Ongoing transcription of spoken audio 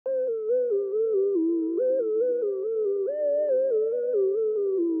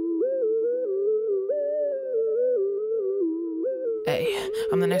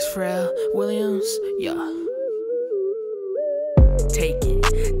I'm the next Pharrell Williams, yeah. Take it,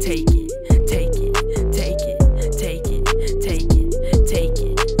 take it, take it, take it, take it, take it, take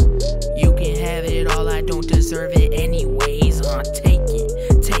it. You can have it all, I don't deserve it anyways, take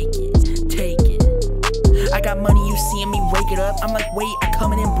it, take it, take it. I got money, you seeing me rake it up. I'm like, wait, I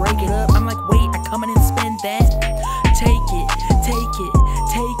come in and break it up. I'm like, wait, I come in and spend that. Take it, take it,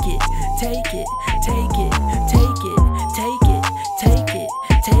 take it, take it, take it, take it, take it, take it,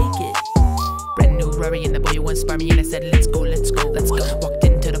 take it. Brand new Rari and the boy you inspire me, and I said, let's go, let's go, let's go. Walked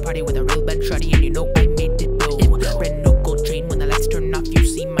into the party with a real bad shawty, and you know I made it blow. Brand new gold chain, when the lights turn off, you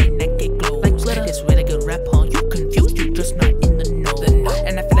see my neck it glow. Like glitter, this really good rap, huh? You confused, you just not in the know.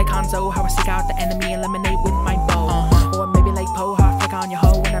 And I feel like Hanzo, how I seek out the enemy, eliminate with my bow. Or maybe like Poe, how I flick on your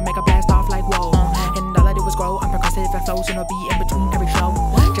hoe when I make a blast off like whoa. And all I do is grow, I'm progressive and flows, and I'll be in between every show.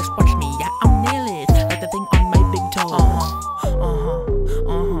 Just watch me, yeah, I'll nail it, like the thing on my big toe.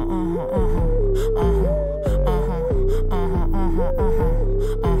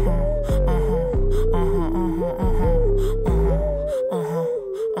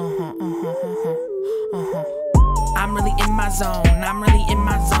 I'm really in my zone, I'm really in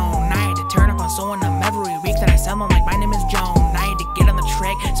my zone. I had to turn up on someone every week that I sell them like my name is Joan. I had to get on the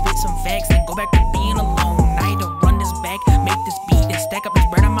track, spit some facts, then go back to being alone. I had to run this back, make this beat, and stack up this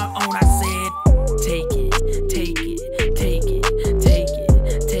bread on my own. I said, take it, take it, take it, take it,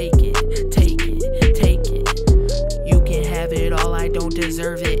 take it, take it, take it. You can have it all, I don't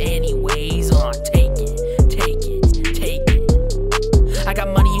deserve it anyways, take it, take it, take it. I got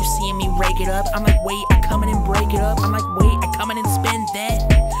money, you seeing me rake it up. I'm like, wait, I come in and break it up. I'm like, wait, I come in and spend that.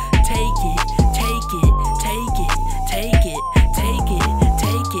 Take it,